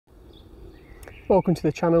Welcome to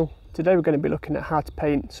the channel. Today we're going to be looking at how to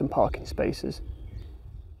paint some parking spaces.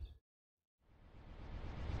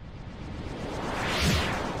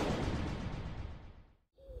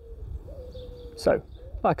 So,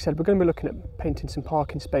 like I said, we're going to be looking at painting some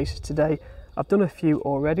parking spaces today. I've done a few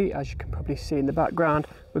already, as you can probably see in the background.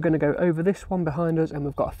 We're going to go over this one behind us and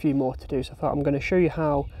we've got a few more to do. So I thought I'm going to show you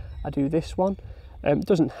how I do this one. It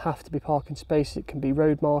doesn't have to be parking spaces, it can be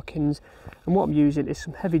road markings. And what I'm using is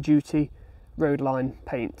some heavy duty road line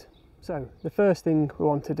paint. So the first thing we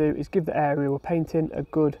want to do is give the area we're painting a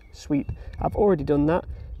good sweep. I've already done that.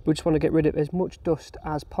 We just want to get rid of as much dust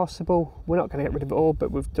as possible. We're not going to get rid of it all,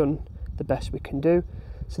 but we've done the best we can do.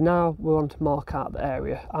 So now we want to mark out the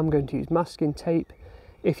area. I'm going to use masking tape.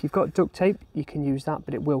 If you've got duct tape, you can use that,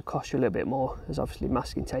 but it will cost you a little bit more, as obviously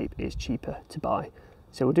masking tape is cheaper to buy.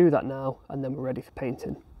 So we'll do that now, and then we're ready for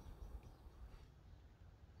painting.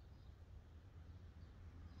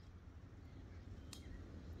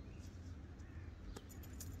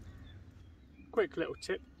 Quick little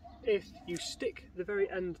tip: if you stick the very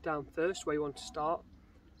end down first where you want to start,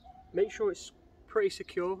 make sure it's pretty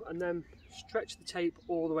secure and then stretch the tape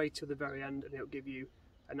all the way to the very end and it'll give you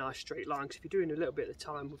a nice straight line, because if you're doing a little bit at a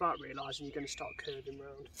time without realising, you're going to start curving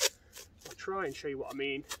round. I'll try and show you what I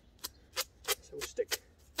mean. So we'll stick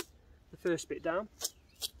the first bit down.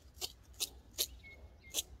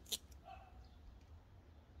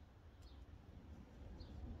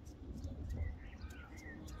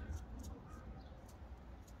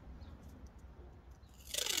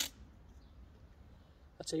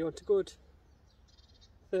 I'd say you want a good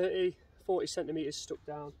 30-40 centimetres stuck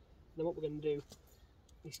down. And then what we're going to do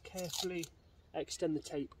is carefully extend the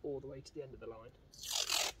tape all the way to the end of the line.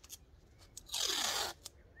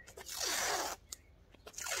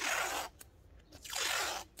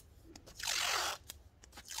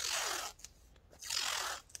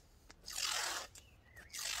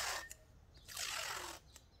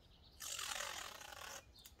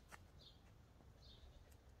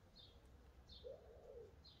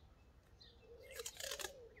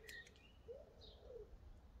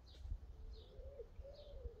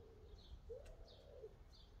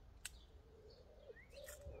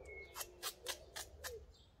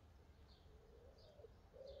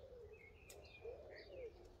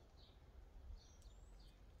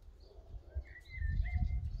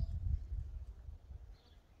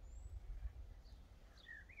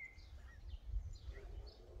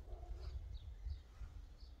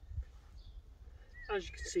 As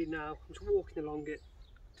you can see now, I'm just walking along it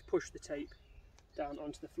to push the tape down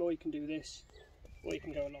onto the floor. You can do this, or you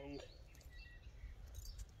can go along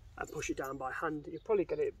and push it down by hand. You'll probably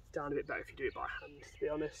get it down a bit better if you do it by hand, to be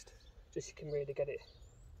honest. Just so you can really get it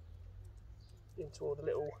into all the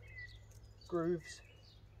little grooves.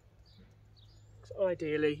 So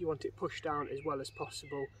ideally, you want it pushed down as well as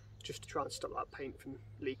possible, just to try and stop that paint from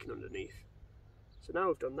leaking underneath. So now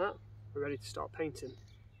we've done that, we're ready to start painting.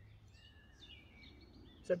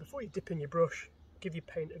 So before you dip in your brush, give your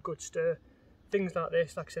paint a good stir. Things like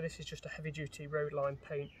this, like I said, this is just a heavy duty road line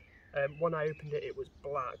paint. When I opened it, it was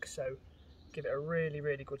black, so give it a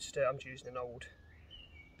really good stir. I'm just using an old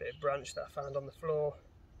bit of branch that I found on the floor,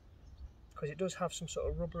 because it does have some sort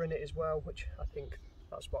of rubber in it as well, which I think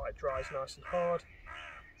that's why it dries nice and hard.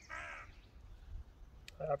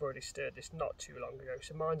 I've already stirred this not too long ago,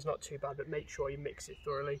 so mine's not too bad, but make sure you mix it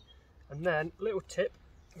thoroughly. And then, little tip,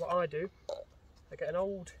 what I do, I get an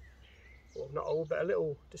old, well not old, but a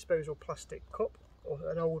little disposable plastic cup, or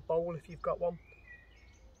an old bowl if you've got one.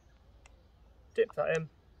 Dip that in.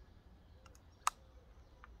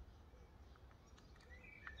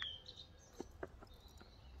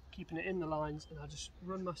 Keeping it in the lines, and I just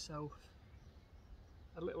run myself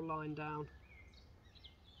a little line down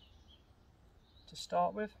to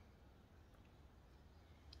start with.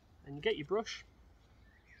 And you get your brush.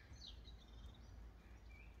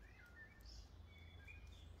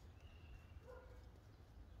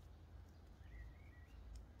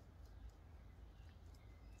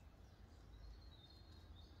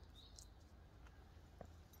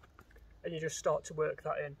 And you just start to work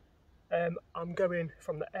that in. I'm going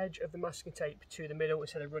from the edge of the masking tape to the middle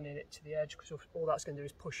instead of running it to the edge, because all that's going to do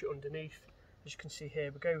is push it underneath. As you can see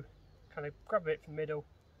here, we go kind of grab a bit from the middle,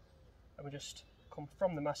 and we just come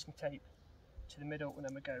from the masking tape to the middle, and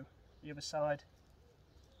then we go the other side.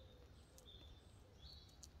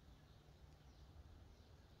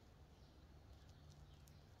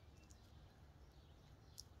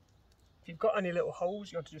 If you've got any little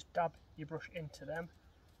holes, you want to just dab your brush into them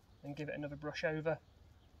and give it another brush over.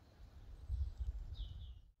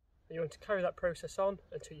 And you want to carry that process on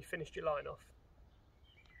until you finished your line off.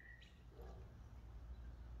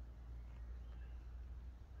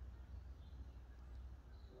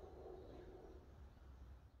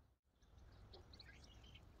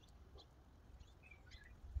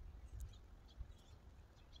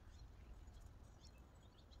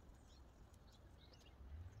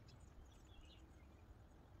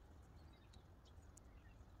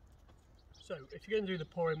 So if you're going to do the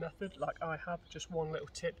pouring method like I have, just one little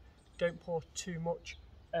tip, don't pour too much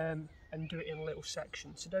and do it in little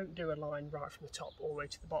sections. So don't do a line right from the top all the way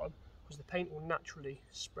to the bottom, because the paint will naturally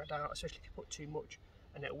spread out, especially if you put too much,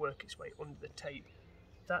 and it'll work its way under the tape.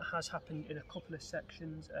 That has happened in a couple of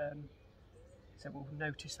sections, so we'll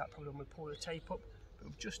notice that probably when we pull the tape up, but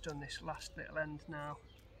we've just done this last little end now.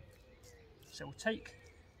 So we'll take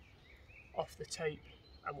off the tape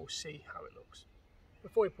and we'll see how it looks.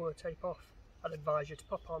 Before you pull the tape off, I'd advise you to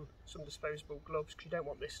pop on some disposable gloves, because you don't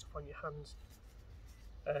want this stuff on your hands.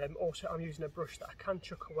 Also, I'm using a brush that I can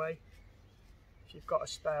chuck away. If you've got a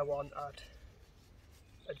spare one, I'd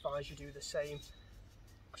advise you do the same,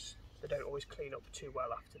 because they don't always clean up too well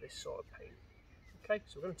after this sort of paint. Okay,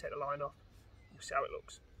 so we're going to take the line off and we'll see how it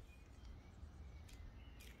looks.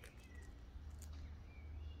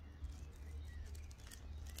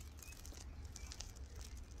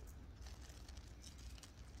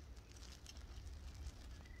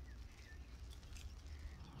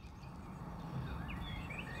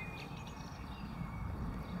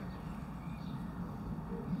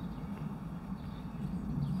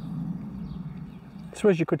 So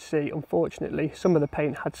as you could see, unfortunately, some of the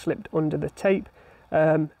paint had slipped under the tape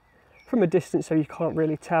from a distance, so you can't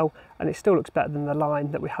really tell, and it still looks better than the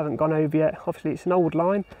line that we haven't gone over yet. Obviously it's an old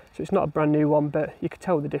line, so it's not a brand new one, but you could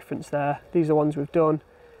tell the difference there. These are ones we've done.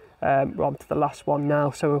 We're on to the last one now,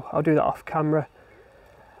 so I'll do that off camera.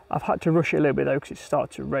 I've had to rush it a little bit though, because it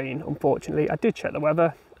started to rain, unfortunately. I did check the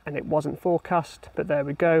weather and it wasn't forecast, but there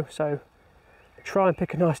we go. So try and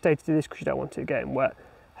pick a nice day to do this, because you don't want it getting wet.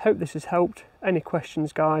 Hope this has helped. Any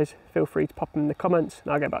questions, guys, feel free to pop them in the comments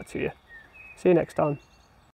and I'll get back to you. See you next time.